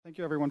Thank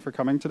you, everyone, for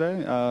coming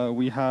today.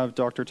 We have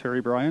Dr.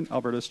 Teri Bryant,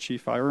 Alberta's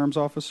Chief Firearms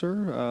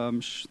Officer.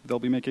 They'll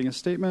be making a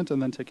statement and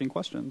then taking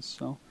questions.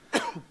 So,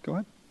 go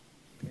ahead.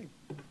 Okay.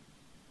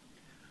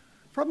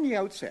 From the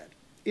outset,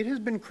 it has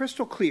been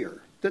crystal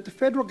clear that the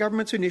federal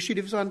government's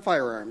initiatives on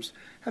firearms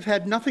have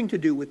had nothing to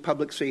do with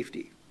public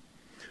safety.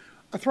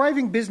 A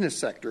thriving business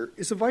sector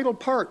is a vital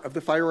part of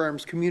the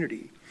firearms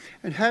community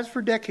and has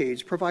for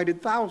decades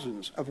provided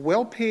thousands of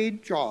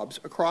well-paid jobs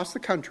across the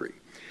country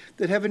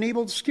that have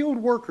enabled skilled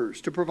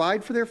workers to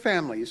provide for their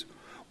families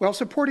while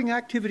supporting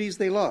activities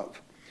they love,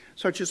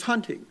 such as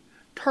hunting,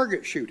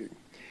 target shooting,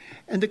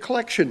 and the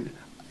collection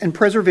and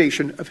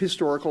preservation of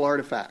historical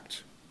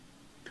artifacts.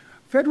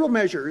 Federal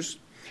measures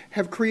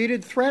have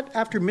created threat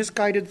after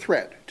misguided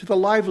threat to the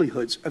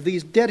livelihoods of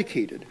these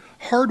dedicated,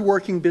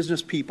 hard-working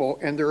business people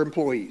and their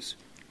employees.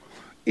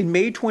 In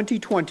May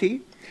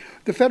 2020,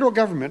 the federal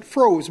government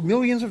froze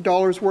millions of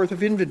dollars worth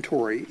of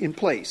inventory in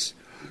place,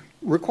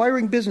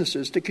 requiring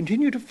businesses to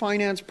continue to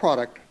finance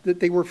product that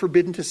they were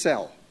forbidden to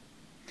sell.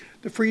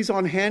 The freeze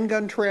on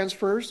handgun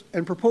transfers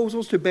and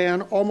proposals to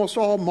ban almost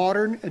all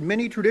modern and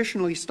many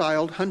traditionally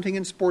styled hunting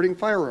and sporting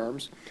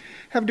firearms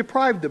have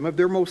deprived them of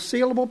their most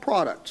saleable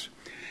products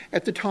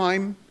at the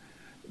time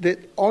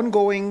that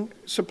ongoing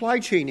supply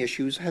chain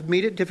issues have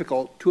made it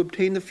difficult to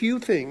obtain the few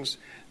things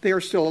they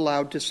are still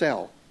allowed to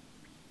sell.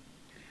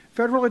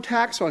 Federal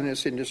attacks on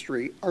this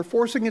industry are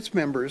forcing its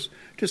members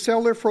to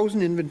sell their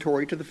frozen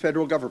inventory to the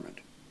federal government.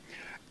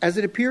 As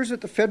it appears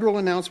that the federal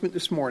announcement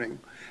this morning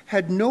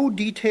had no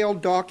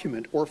detailed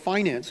document or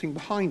financing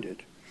behind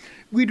it,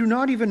 we do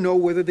not even know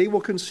whether they will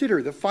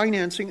consider the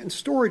financing and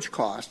storage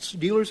costs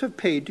dealers have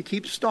paid to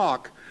keep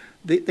stock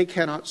that they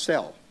cannot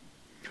sell.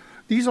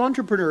 These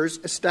entrepreneurs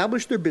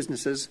established their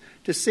businesses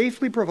to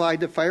safely provide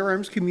the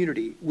firearms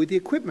community with the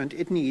equipment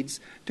it needs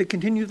to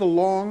continue the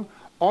long,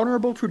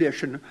 honorable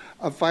tradition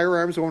of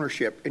firearms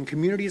ownership in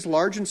communities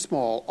large and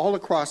small all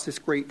across this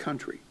great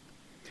country.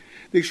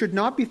 They should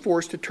not be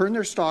forced to turn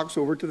their stocks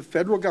over to the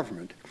federal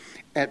government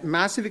at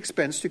massive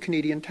expense to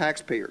Canadian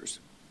taxpayers.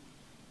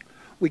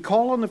 We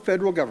call on the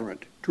federal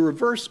government to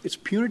reverse its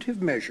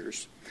punitive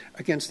measures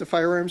against the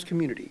firearms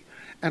community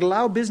and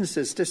allow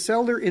businesses to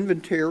sell their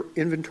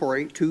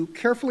inventory to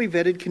carefully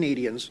vetted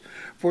Canadians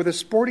for the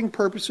sporting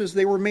purposes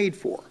they were made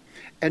for,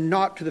 and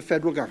not to the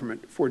federal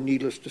government for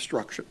needless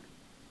destruction.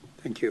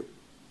 Thank you.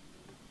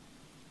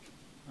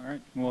 All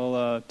right.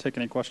 We'll take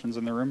any questions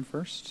in the room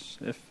first,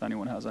 if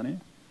anyone has any.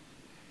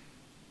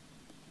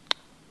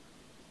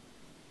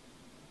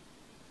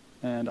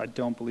 And I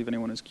don't believe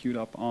anyone is queued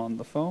up on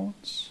the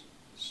phones.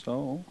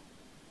 So,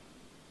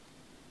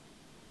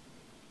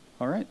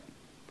 all right.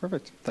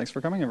 Perfect. Thanks for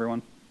coming,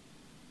 everyone.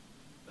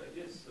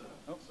 Yes,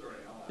 sorry,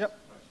 I'll ask Yep. a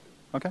question.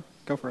 Okay,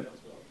 go for it.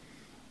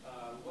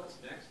 What's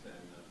next then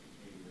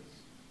between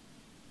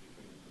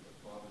the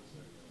province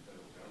and the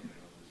federal government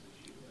on this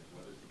issue? Like,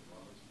 what is the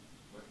province?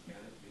 What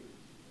can it do to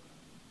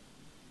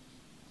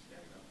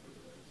stand up for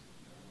the rights of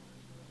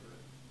firearms in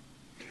Alberta?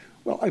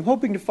 Well, I'm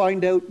hoping to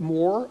find out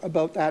more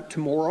about that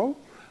tomorrow.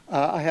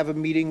 I have a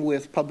meeting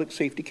with Public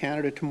Safety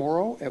Canada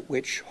tomorrow, at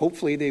which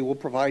hopefully they will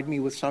provide me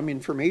with some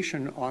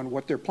information on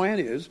what their plan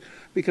is,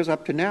 because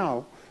up to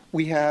now,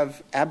 we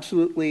have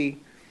absolutely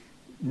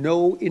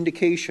no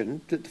indication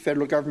that the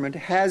federal government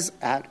has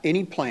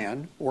any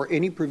plan or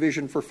any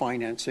provision for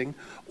financing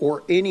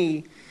or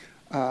any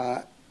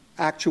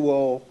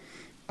actual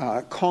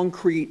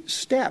concrete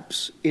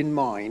steps in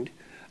mind.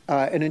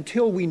 And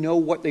until we know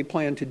what they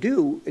plan to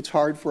do, it's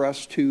hard for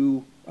us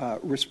to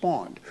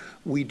respond.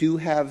 We do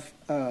have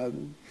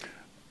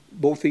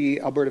both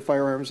the Alberta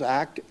Firearms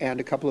Act and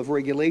a couple of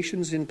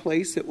regulations in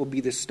place that will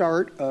be the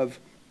start of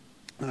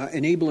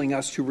enabling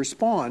us to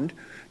respond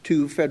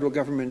to federal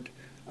government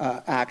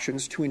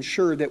actions to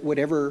ensure that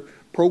whatever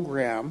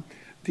program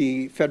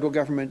the federal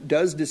government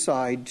does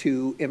decide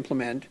to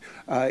implement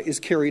is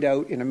carried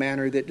out in a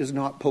manner that does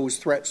not pose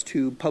threats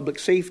to public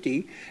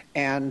safety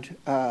and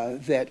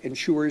that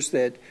ensures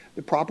that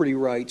the property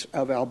rights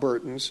of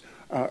Albertans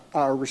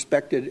are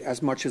respected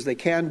as much as they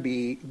can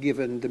be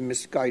given the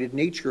misguided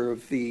nature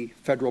of the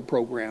federal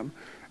program.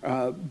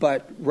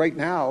 But right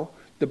now,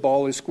 the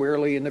ball is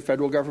squarely in the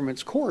federal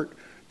government's court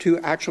to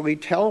actually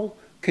tell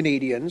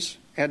Canadians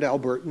and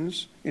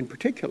Albertans in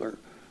particular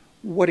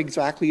what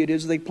exactly it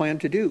is they plan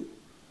to do.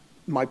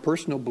 My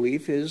personal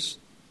belief is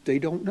they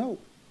don't know.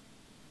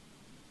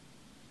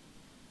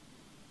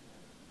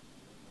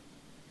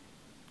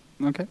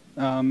 Okay.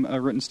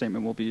 A written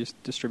statement will be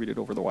distributed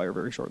over the wire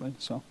very shortly.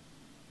 So,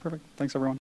 perfect. Thanks, everyone.